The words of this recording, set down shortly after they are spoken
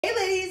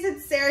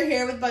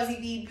here with Buzzy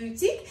Bee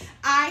Boutique.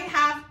 I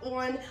have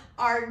on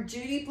our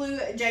Judy Blue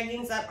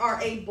jeggings that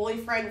are a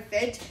boyfriend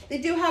fit. They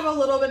do have a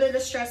little bit of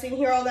distressing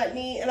here on that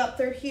knee and up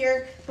through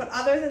here, but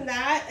other than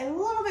that, and a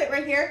little bit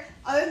right here,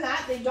 other than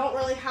that, they don't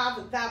really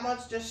have that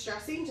much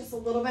distressing, just a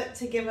little bit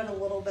to give it a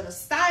little bit of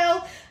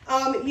style.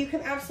 You can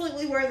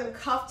absolutely wear them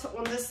cuffed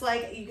on this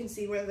leg. You can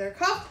see where they're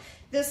cuffed.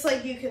 This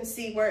leg, you can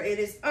see where it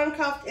is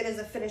uncuffed. It is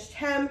a finished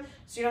hem,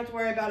 so you don't have to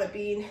worry about it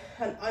being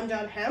an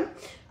undone hem.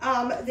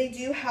 They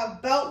do have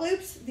belt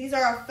loops. These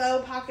are a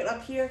faux pocket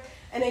up here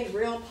and a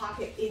real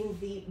pocket in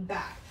the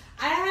back.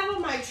 I have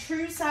on my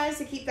true size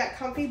to keep that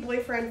comfy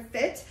boyfriend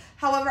fit.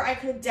 However, I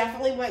could have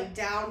definitely went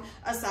down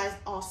a size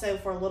also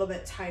for a little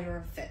bit tighter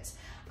of fit.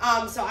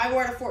 So I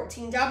wore a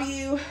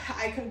 14W.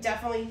 I could have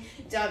definitely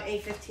done a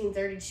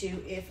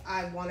 1532 if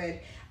I wanted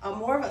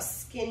more of a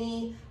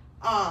skinny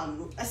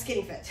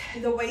fit.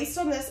 The waist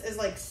on this is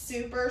like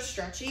super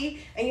stretchy,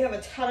 and you have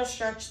a ton of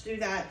stretch through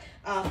that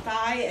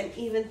thigh and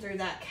even through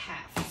that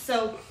calf.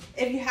 So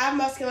if you have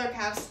muscular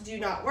calves, do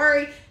not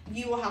worry.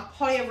 You will have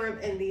plenty of room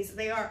in these.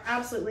 They are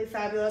absolutely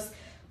fabulous.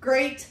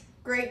 Great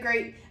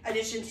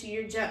addition to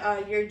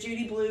your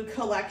Judy Blue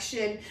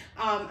collection.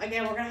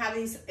 Again, we're gonna have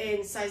these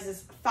in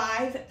sizes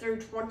 5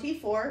 through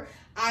 24.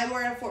 I'm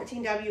wearing a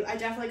 14W. I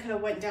definitely could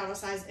have went down a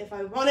size if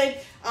I wanted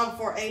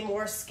for a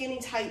more skinny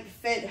tight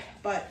fit,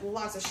 but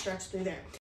lots of stretch through there.